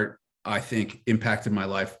 Wild at Heart, I think impacted my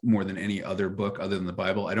life more than any other book other than the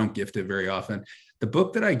Bible. I don't gift it very often. The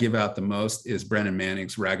book that I give out the most is Brennan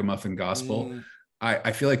Manning's Ragamuffin Gospel.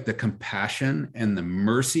 I feel like the compassion and the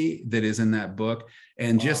mercy that is in that book,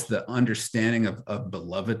 and just the understanding of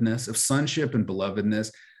belovedness, of sonship and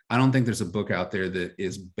belovedness. I don't think there's a book out there that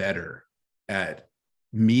is better at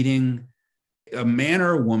meeting a man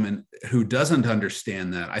or a woman who doesn't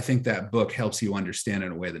understand that. I think that book helps you understand it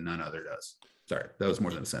in a way that none other does. Sorry, that was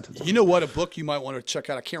more than a sentence. You know what? A book you might want to check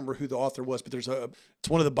out. I can't remember who the author was, but it's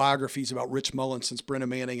one of the biographies about Rich Mullins, since Brennan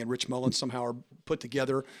Manning and Rich Mullins somehow are put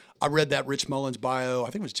together. I read that Rich Mullins bio. I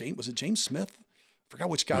think it was James Smith? I forgot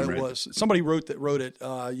which guy it was. Somebody wrote it.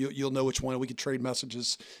 You'll know which one. We could trade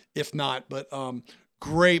messages if not, but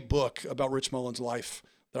great book about Rich Mullins' life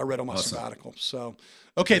that I read on my sabbatical. So,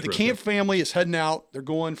 okay, the Camp family is heading out. They're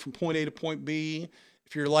going from point A to point B.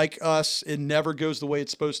 If you're like us, it never goes the way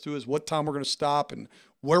it's supposed to, is what time we're going to stop and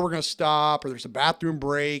where we're going to stop, or there's a bathroom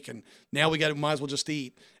break, and now might as well just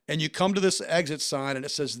eat. And you come to this exit sign, and it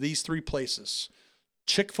says these 3 places: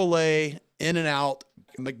 Chick-fil-A, In-N-Out,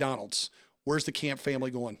 and McDonald's. Where's the Camp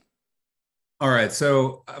family going? All right.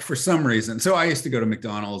 So for some reason, I used to go to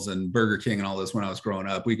McDonald's and Burger King and all this when I was growing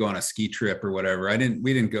up. We go on a ski trip or whatever.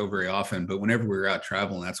 We didn't go very often, but whenever we were out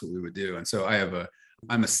traveling, that's what we would do. And so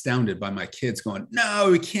I'm astounded by my kids going, no,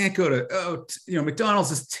 we can't go to, McDonald's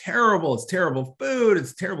is terrible. It's terrible food.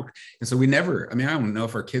 It's terrible. And so I don't know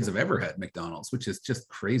if our kids have ever had McDonald's, which is just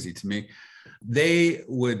crazy to me. They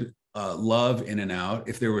would love In-N-Out.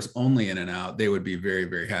 If there was only In-N-Out, they would be very,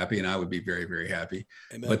 very happy. And I would be very, very happy.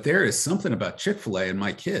 Amen. But there is something about Chick-fil-A and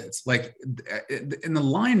my kids, like in the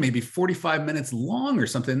line, maybe 45 minutes long or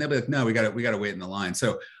something. They'll be like, no, we got to wait in the line.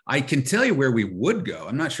 So I can tell you where we would go.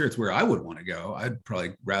 I'm not sure it's where I would want to go. I'd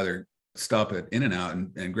probably rather stop at In-N-Out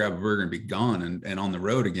and grab a burger and be gone and on the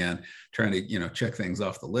road again, trying to, check things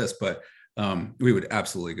off the list. But we would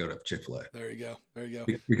absolutely go to Chick-fil-A. There you go.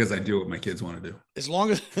 Because I do what my kids want to do. As long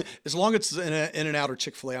as it's In-N-Out or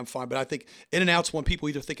Chick-fil-A, I'm fine. But I think In-N-Out's one people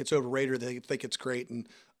either think it's overrated or they think it's great. And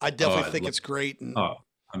I definitely think it's great. And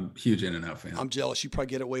I'm a huge In-N-Out fan. I'm jealous. You probably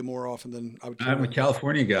get it way more often than I would. I'm a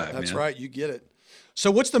California guy. That's right. You get it. So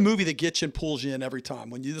what's the movie that gets you and pulls you in every time?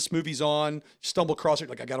 When this movie's on, you stumble across it,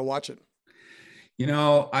 like, I got to watch it.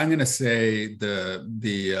 I'm going to say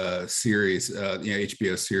the series,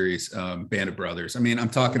 HBO series, Band of Brothers. I mean, I'm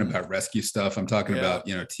talking about rescue stuff. I'm talking about,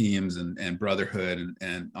 teams and brotherhood.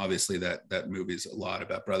 And obviously that movie is a lot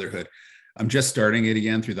about brotherhood. I'm just starting it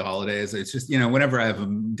again through the holidays. It's just, whenever I have a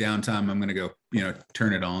downtime, I'm going to go,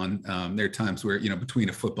 turn it on. There are times where, between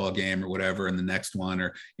a football game or whatever and the next one,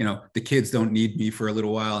 or, the kids don't need me for a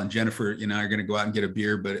little while. And Jennifer, are going to go out and get a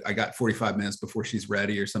beer, but I got 45 minutes before she's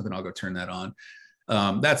ready or something. I'll go turn that on.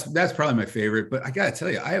 That's probably my favorite, but I gotta tell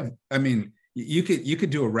you, you could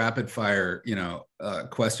do a rapid fire,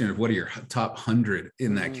 question of what are your top 100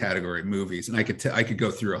 in that category movies. And I could go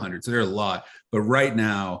through 100. So there are a lot, but right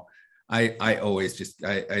now I always just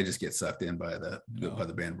get sucked in by the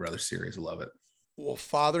Band of Brothers series. I love it. Well,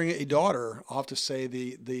 fathering a daughter, I'll have to say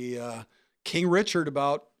the King Richard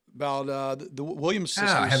about the Williams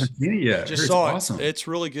sisters. I haven't seen it yet. Just saw it. Awesome. It's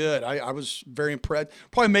really good. I was very impressed.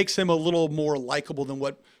 Probably makes him a little more likable than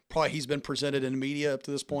what probably he's been presented in media up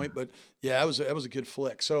to this point. But yeah, that was a good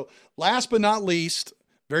flick. So last but not least,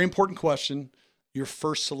 very important question: your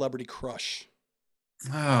first celebrity crush.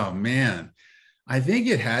 Oh man, I think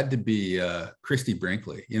it had to be Christy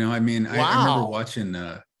Brinkley. I mean, Wow. I remember watching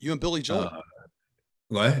You and Billy Joel.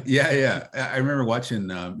 What? Yeah. I remember watching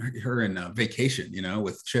her in Vacation,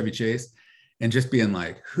 with Chevy Chase, and just being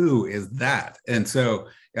like, "Who is that?" And so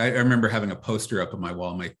I remember having a poster up on my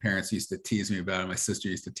wall. My parents used to tease me about it. My sister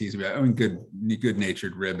used to tease me about it. I mean,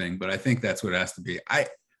 good-natured ribbing, but I think that's what it has to be. I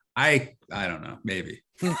don't know, maybe.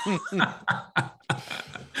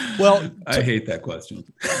 Well, I hate that question.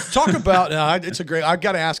 Talk about it's a great. I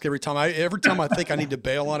got to ask every time. Every time I think I need to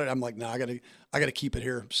bail on it, I'm like, no, I got to keep it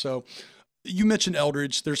here. So, you mentioned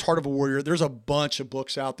Eldridge. There's Heart of a Warrior. There's a bunch of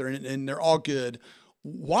books out there, and they're all good.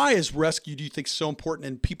 Why is rescue, do you think, so important,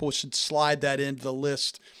 and people should slide that into the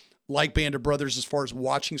list, like Band of Brothers, as far as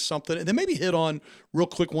watching something, and then maybe hit on real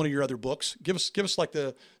quick one of your other books. Give us like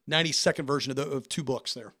the 90-second version of two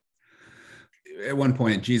books there. At one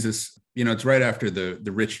point, Jesus, it's right after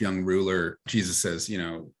the rich young ruler. Jesus says,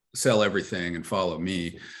 sell everything and follow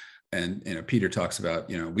me. And, Peter talks about,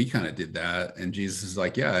 we kind of did that. And Jesus is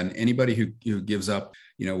like, yeah. And anybody who gives up,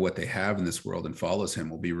 what they have in this world and follows him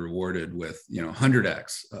will be rewarded with,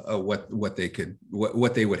 100x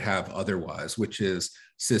what they would have otherwise, which is,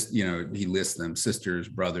 he lists them: sisters,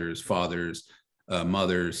 brothers, fathers,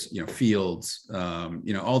 mothers, fields,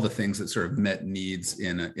 all the things that sort of met needs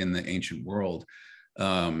in the ancient world,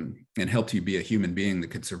 and helped you be a human being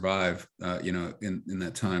that could survive, in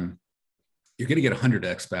that time. You're going to get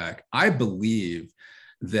 100x back. I believe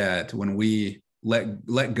that when we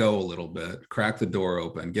let go a little bit, crack the door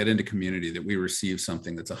open, get into community, that we receive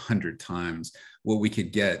something that's 100 times what we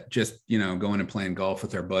could get just, going and playing golf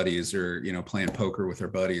with our buddies, or, playing poker with our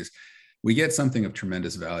buddies. We get something of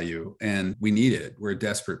tremendous value, and we need it. We're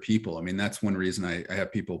desperate people. I mean, that's one reason I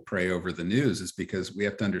have people pray over the news, is because we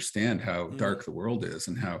have to understand how dark the world is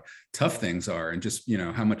and how tough things are, and just,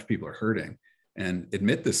 how much people are hurting. And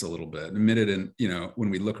admit this a little bit, admit it in, when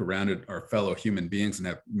we look around at our fellow human beings and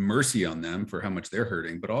have mercy on them for how much they're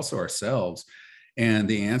hurting, but also ourselves. And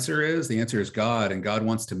the answer is God, and God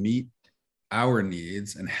wants to meet our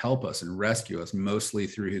needs and help us and rescue us, mostly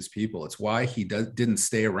through his people. It's why he didn't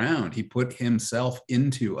stay around. He put himself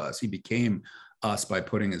into us. He became us by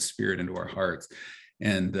putting his spirit into our hearts.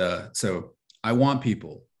 And so I want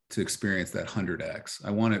people to experience that 100x.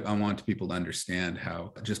 I want people to understand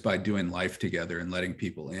how just by doing life together and letting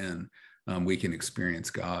people in, we can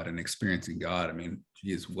experience God. And experiencing God, I mean,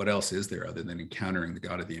 geez, what else is there other than encountering the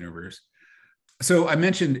God of the universe? So I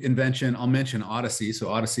mentioned invention. I'll mention Odyssey. So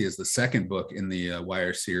Odyssey is the second book in the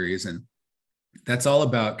Wire series, and that's all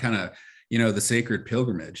about kind of, the sacred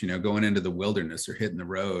pilgrimage, going into the wilderness or hitting the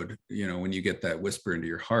road, when you get that whisper into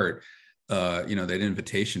your heart, that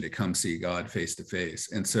invitation to come see God face to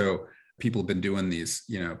face. And so people have been doing these,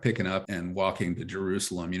 picking up and walking to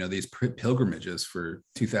Jerusalem, these pilgrimages for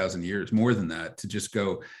 2,000 years, more than that, to just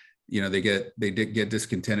go, they get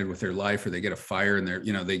discontented with their life, or they get a fire in their,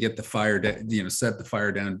 they get the fire, set the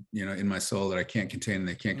fire down, in my soul that I can't contain and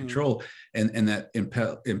they can't control. And that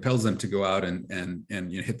impels them to go out and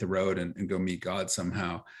hit the road and go meet God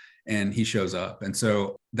somehow. And he shows up. And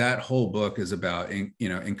so that whole book is about,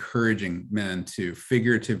 encouraging men to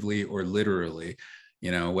figuratively or literally,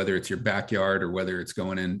 whether it's your backyard or whether it's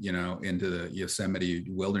going in, into the Yosemite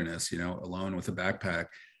wilderness, alone with a backpack,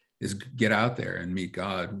 is get out there and meet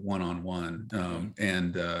God one-on-one,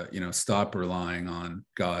 and stop relying on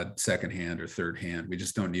God secondhand or third hand. We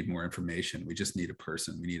just don't need more information. We just need a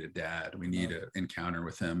person. We need a dad. We need an encounter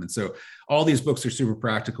with him. And so all these books are super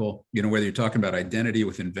practical, whether you're talking about identity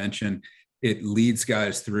with invention, it leads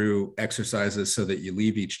guys through exercises so that you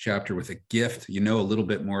leave each chapter with a gift. A little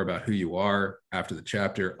bit more about who you are after the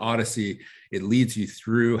chapter. Odyssey, it leads you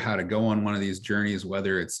through how to go on one of these journeys,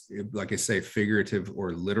 whether it's, like I say, figurative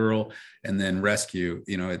or literal. And then Rescue,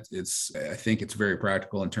 I think it's very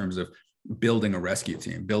practical in terms of building a rescue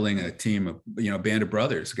team, building a team of, band of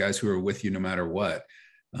brothers, guys who are with you no matter what.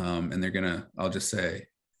 And I'll just say,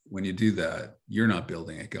 when you do that, you're not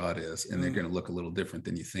building it, God is, and they're going to look a little different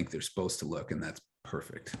than you think they're supposed to look. And that's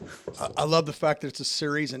perfect. I love the fact that it's a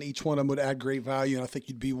series and each one of them would add great value. And I think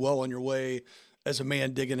you'd be well on your way as a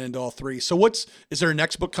man digging into all three. So is there a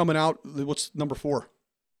next book coming out? What's number 4?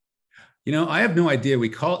 I have no idea.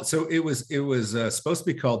 It was supposed to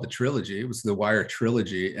be called the trilogy. It was the Wire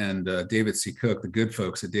trilogy, and David C. Cook, the good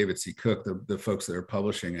folks at David C. Cook, the folks that are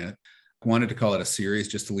publishing it, wanted to call it a series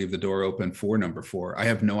just to leave the door open for number 4. I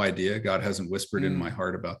have no idea. God hasn't whispered in my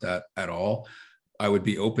heart about that at all. I would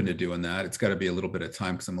be open to doing that. It's got to be a little bit of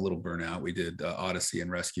time because I'm a little burnt out. We did Odyssey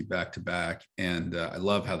and Rescue back to back, and I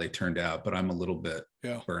love how they turned out, but I'm a little bit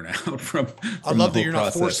burnt out from I love that you're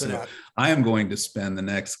process. not forcing that. I am going to spend the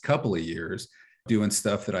next couple of years doing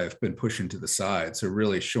stuff that I've been pushing to the side. So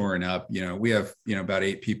really shoring up, we have, about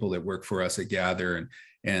 8 people that work for us at Gather,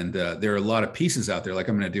 and there are a lot of pieces out there. Like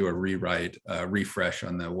I'm going to do a refresh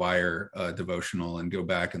on the Wire devotional and go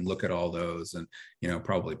back and look at all those and,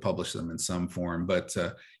 probably publish them in some form. But,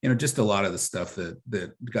 just a lot of the stuff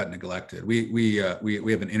that got neglected. We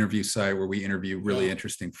have an interview site where we interview really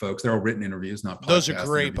interesting folks. They're all written interviews, not podcasts. Those are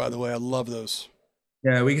great, by the way. I love those.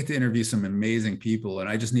 Yeah, we get to interview some amazing people, and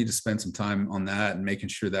I just need to spend some time on that and making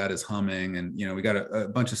sure that is humming. And, we got a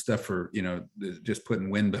bunch of stuff for, just putting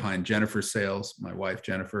wind behind Jennifer's sails, my wife,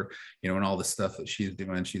 Jennifer, and all the stuff that she's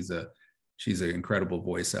doing. She's an incredible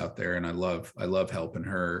voice out there, and I love helping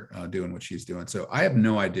her doing what she's doing. So I have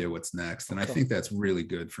no idea what's next. And I think that's really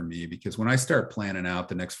good for me, because when I start planning out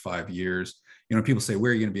the next 5 years, people say,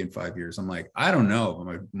 where are you going to be in 5 years? I'm like, I don't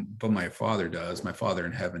know, but my Father does. My Father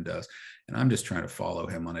in heaven does. And I'm just trying to follow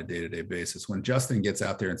him on a day-to-day basis. When Justin gets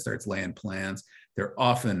out there and starts laying plans, they're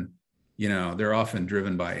often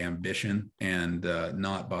driven by ambition and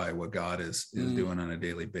not by what God is doing on a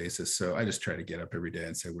daily basis. So I just try to get up every day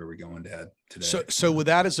and say, where are we going, Dad, today? So with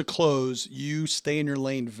that as a close, you stay in your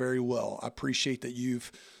lane very well. I appreciate that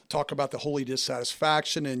you've talked about the holy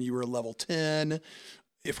dissatisfaction and you were level 10.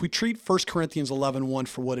 If we treat 1 Corinthians 11:1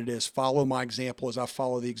 for what it is, follow my example as I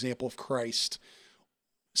follow the example of Christ,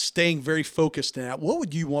 staying very focused in that, what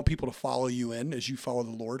would you want people to follow you in as you follow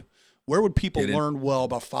the Lord? Where would people learn well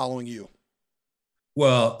about following you?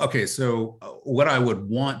 Well, okay. So what I would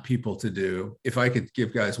want people to do, if I could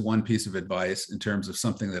give guys one piece of advice in terms of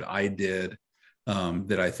something that I did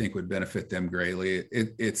that I think would benefit them greatly,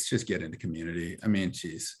 it's just get into community. I mean,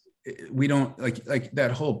 geez, we don't like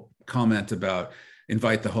that whole comment about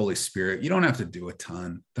invite the Holy Spirit. You don't have to do a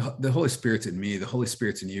ton. The Holy Spirit's in me. The Holy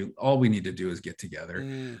Spirit's in you. All we need to do is get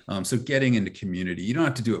together. So getting into community, you don't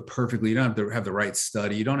have to do it perfectly. You don't have to have the right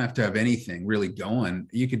study. You don't have to have anything really going.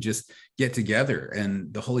 You could just get together,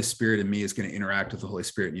 and the Holy Spirit in me is going to interact with the Holy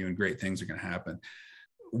Spirit in you, and great things are going to happen.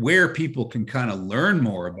 Where people can kind of learn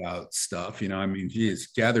more about stuff,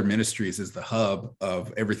 Gather Ministries is the hub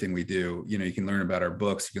of everything we do. You can learn about our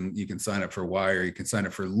books. You can sign up for Wire. You can sign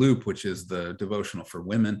up for Loop, which is the devotional for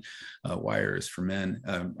women. Wire is for men.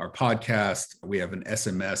 Our podcast, we have an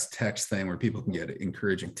SMS text thing where people can get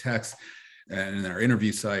encouraging texts. And in our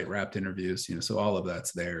interview site, Wrapped Interviews, so all of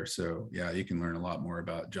that's there. So yeah, you can learn a lot more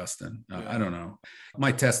about Justin. I don't know.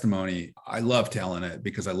 My testimony, I love telling it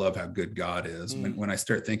because I love how good God is. When I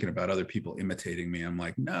start thinking about other people imitating me, I'm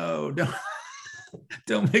like, no,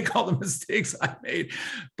 don't make all the mistakes I made.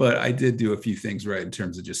 But I did do a few things right in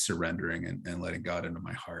terms of just surrendering and letting God into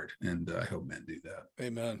my heart. And I hope men do that.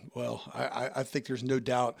 Amen. Well, I think there's no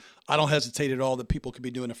doubt. I don't hesitate at all that people could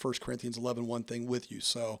be doing a 1 Corinthians 11:1 thing with you.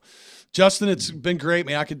 So Justin, it's been great,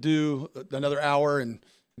 man. I could do another hour, and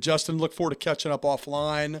Justin, look forward to catching up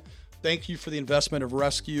offline. Thank you for the investment of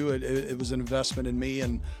Rescue. It was an investment in me,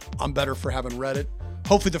 and I'm better for having read it.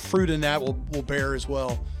 Hopefully the fruit in that will bear as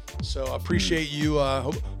well. So I appreciate you.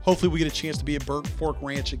 Hopefully we get a chance to be at Burnt Fork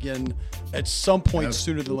Ranch again at some point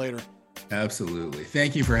sooner than later. Absolutely.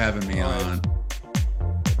 Thank you for having me on.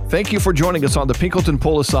 Thank you for joining us on the Pinkleton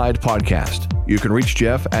Pull Aside podcast. You can reach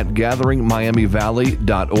Jeff at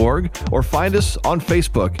gatheringmiamivalley.org or find us on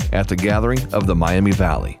Facebook at the Gathering of the Miami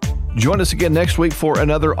Valley. Join us again next week for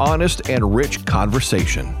another honest and rich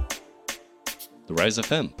conversation. The Rise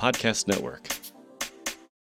FM Podcast Network.